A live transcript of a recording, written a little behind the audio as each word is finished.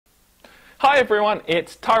Hi everyone,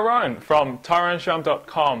 it's Tyrone from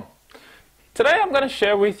tyroneshum.com. Today I'm going to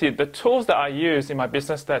share with you the tools that I use in my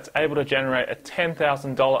business that's able to generate a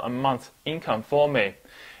 $10,000 a month income for me.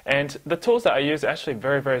 And the tools that I use are actually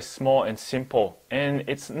very small and simple. And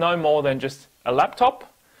it's no more than just a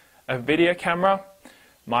laptop, a video camera,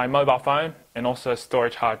 my mobile phone, and also a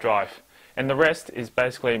storage hard drive. And the rest is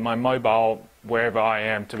basically my mobile wherever I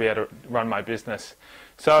am to be able to run my business.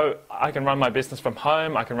 So I can run my business from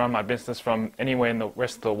home, I can run my business from anywhere in the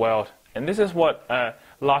rest of the world. And this is what a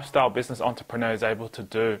lifestyle business entrepreneur is able to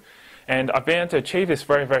do. And I've been able to achieve this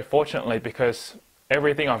very fortunately because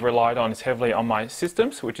everything I've relied on is heavily on my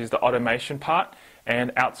systems, which is the automation part,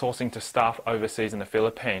 and outsourcing to staff overseas in the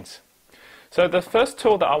Philippines. So the first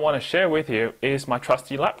tool that I want to share with you is my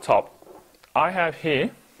trusty laptop. I have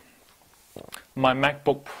here my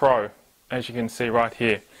MacBook Pro, as you can see right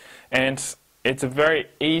here. And it's a very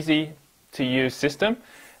easy to use system.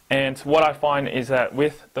 And what I find is that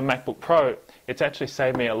with the MacBook Pro, it's actually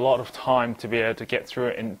saved me a lot of time to be able to get through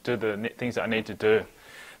it and do the things that I need to do.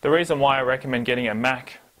 The reason why I recommend getting a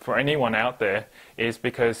Mac for anyone out there is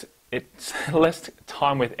because it's less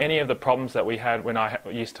time with any of the problems that we had when I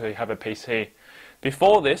used to have a PC.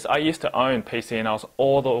 Before this, I used to own PC and I was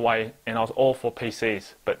all for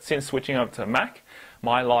PCs. But since switching over to Mac,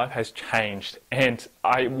 my life has changed and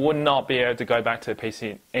I would not be able to go back to a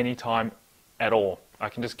PC anytime at all. I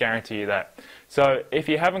can just guarantee you that. So if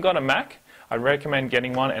you haven't got a Mac, I recommend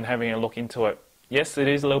getting one and having a look into it. Yes, it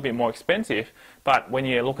is a little bit more expensive, but when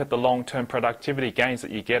you look at the long-term productivity gains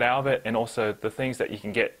that you get out of it and also the things that you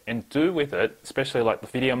can get and do with it, especially like the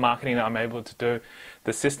video marketing that I'm able to do,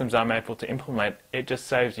 the systems I'm able to implement, it just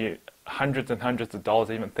saves you hundreds and hundreds of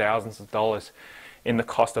dollars, even thousands of dollars in the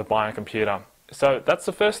cost of buying a computer. So that's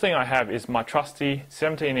the first thing I have is my trusty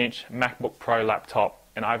 17-inch MacBook Pro laptop,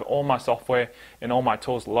 and I have all my software and all my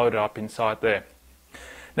tools loaded up inside there.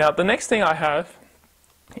 Now the next thing I have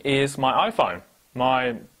is my iPhone.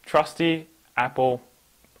 My trusty Apple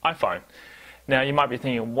iPhone. Now you might be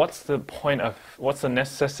thinking, what's the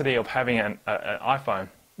necessity of having an iPhone?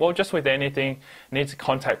 Well, just with anything, need to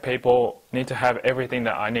contact people, need to have everything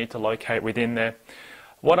that I need to locate within there.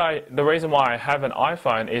 The reason why I have an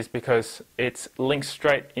iPhone is because it's linked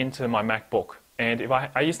straight into my MacBook. And if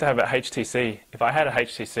I used to have a HTC, if I had a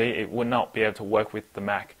HTC, it would not be able to work with the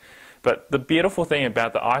Mac. But the beautiful thing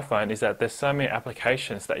about the iPhone is that there's so many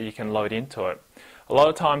applications that you can load into it. A lot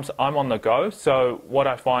of times I'm on the go, so what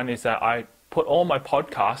I find is that I put all my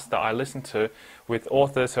podcasts that I listen to with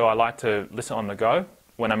authors who I like to listen on the go.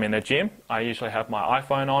 When I'm in the gym, I usually have my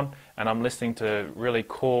iPhone on and I'm listening to really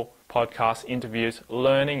cool podcasts, interviews,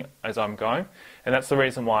 learning as I'm going. And that's the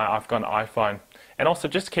reason why I've got an iPhone. And also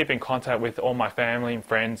just keep in contact with all my family and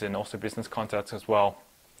friends and also business contacts as well.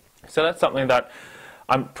 So that's something that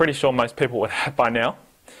I'm pretty sure most people would have by now.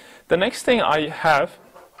 The next thing I have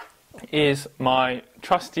is my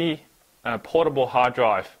trusty portable hard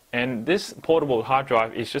drive. And this portable hard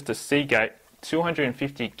drive is just a Seagate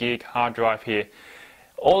 250 gig hard drive here.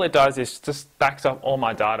 All it does is just backs up all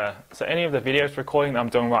my data. So any of the videos recording that I'm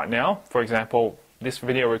doing right now, for example, this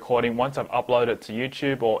video recording, once I've uploaded it to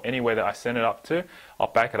YouTube or anywhere that I send it up to, I'll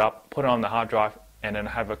back it up, put it on the hard drive, and then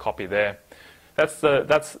have a copy there.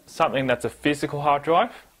 That's something that's a physical hard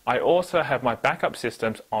drive. I also have my backup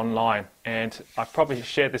systems online, and I've probably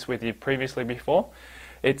shared this with you previously before.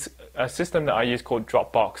 It's a system that I use called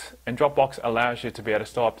Dropbox, and Dropbox allows you to be able to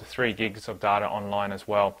store up to 3 gigs of data online as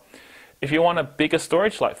well. If you want a bigger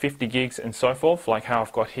storage, like 50 gigs and so forth, like how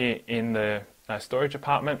I've got here in the storage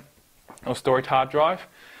apartment or storage hard drive,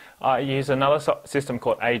 I use another system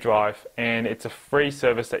called A Drive, and it's a free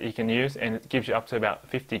service that you can use, and it gives you up to about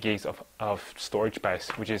 50 gigs of storage space,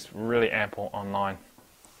 which is really ample online.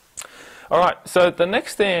 Alright, so the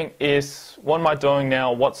next thing is, what am I doing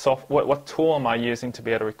now? What tool am I using to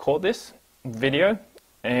be able to record this video?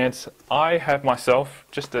 And I have myself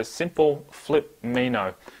just a simple flip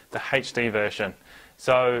Mino, the HD version.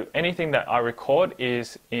 So anything that I record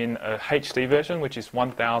is in a HD version, which is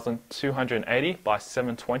 1280 by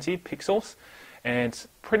 720 pixels. And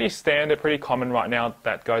pretty standard, pretty common right now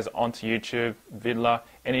that goes onto YouTube, Vidler,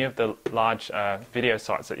 any of the large video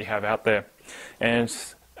sites that you have out there. And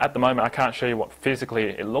at the moment I can't show you what physically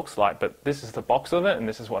it looks like, but this is the box of it and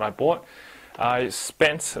this is what I bought. I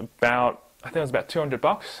spent about, I think it was about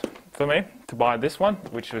 $200 for me to buy this one,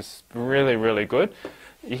 which was really good.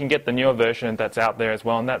 You can get the newer version that's out there as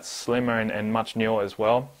well, and that's slimmer and much newer as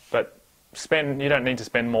well. But you don't need to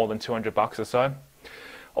spend more than $200 or so.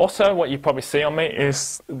 Also, what you probably see on me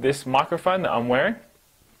is this microphone that I'm wearing.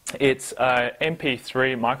 It's an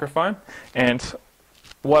MP3 microphone, and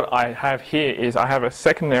what I have here is I have a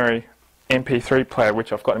secondary MP3 player,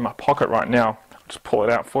 which I've got in my pocket right now. I'll just pull it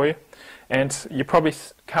out for you. And you probably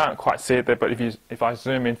can't quite see it there, but if I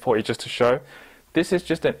zoom in for you just to show, this is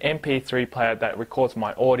just an MP3 player that records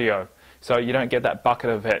my audio, so you don't get that bucket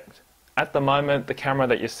effect. At the moment, the camera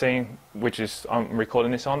that you're seeing, which is I'm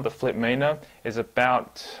recording this on, the Flip Mino, is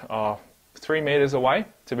about 3 meters away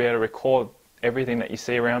to be able to record everything that you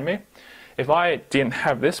see around me. If I didn't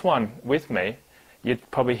have this one with me,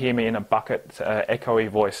 you'd probably hear me in a bucket, echoey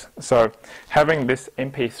voice. So having this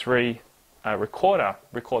MP3 recorder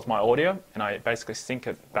records my audio, and I basically sync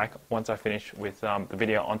it back once I finish with the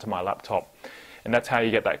video onto my laptop. And that's how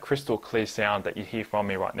you get that crystal clear sound that you hear from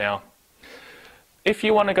me right now. If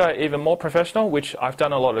you want to go even more professional, which I've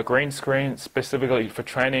done a lot of green screen specifically for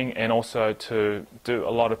training and also to do a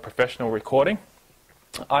lot of professional recording,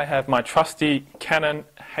 I have my trusty Canon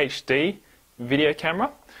HD video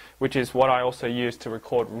camera, which is what I also use to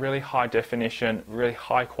record really high definition, really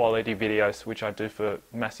high quality videos, which I do for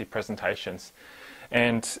massive presentations.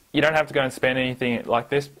 And you don't have to go and spend anything like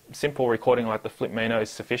this. Simple recording like the Flip Mino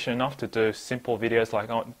is sufficient enough to do simple videos like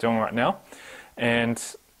I'm doing right now. And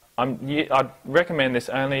I'd recommend this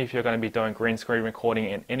only if you're going to be doing green screen recording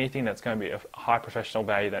and anything that's going to be of high professional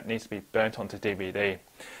value that needs to be burnt onto DVD.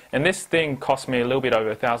 And this thing cost me a little bit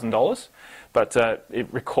over $1,000, but it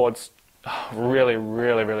records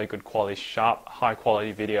really good quality, sharp, high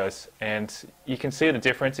quality videos. And you can see the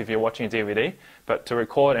difference if you're watching a DVD, but to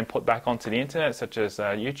record and put back onto the internet, such as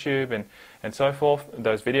YouTube and so forth,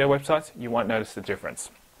 those video websites, you won't notice the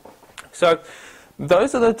difference. So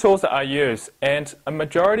those are the tools that I use, and a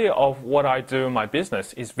majority of what I do in my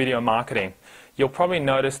business is video marketing. You'll probably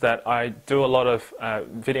notice that I do a lot of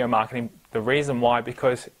video marketing. The reason why,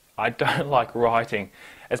 because I don't like writing.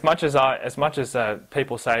 As much as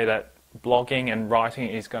people say that blogging and writing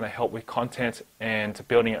is going to help with content and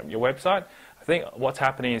building up your website, I think what's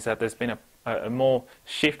happening is that there's been a more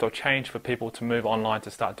shift or change for people to move online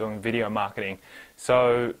to start doing video marketing.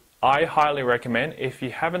 So I highly recommend, if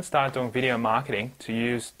you haven't started doing video marketing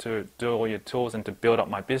to do all your tools and to build up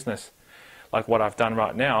my business like what I've done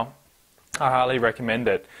right now, I highly recommend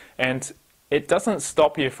it. And it doesn't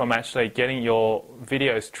stop you from actually getting your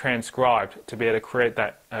videos transcribed to be able to create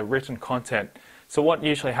that written content. So what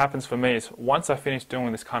usually happens for me is once I finish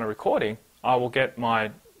doing this kind of recording, I will get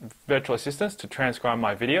my virtual assistants to transcribe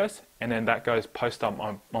my videos, and then that goes post up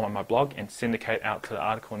on my blog and syndicate out to the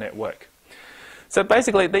article network. So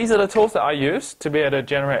basically, these are the tools that I use to be able to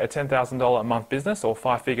generate a $10,000 a month business or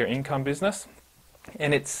 5-figure income business.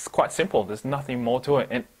 And it's quite simple. There's nothing more to it,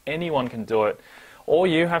 and anyone can do it. All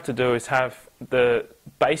you have to do is have the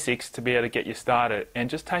basics to be able to get you started, and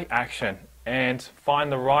just take action and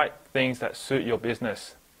find the right things that suit your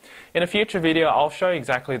business. In a future video, I'll show you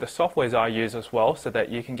exactly the softwares I use as well, so that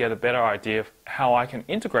you can get a better idea of how I can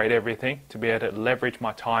integrate everything to be able to leverage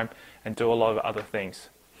my time and do a lot of other things.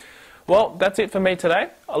 Well, that's it for me today.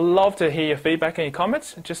 I'd love to hear your feedback and your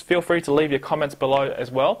comments. Just feel free to leave your comments below as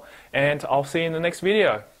well, and I'll see you in the next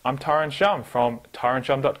video. I'm Tyrone from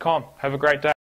TyroneShum.com. Have a great day.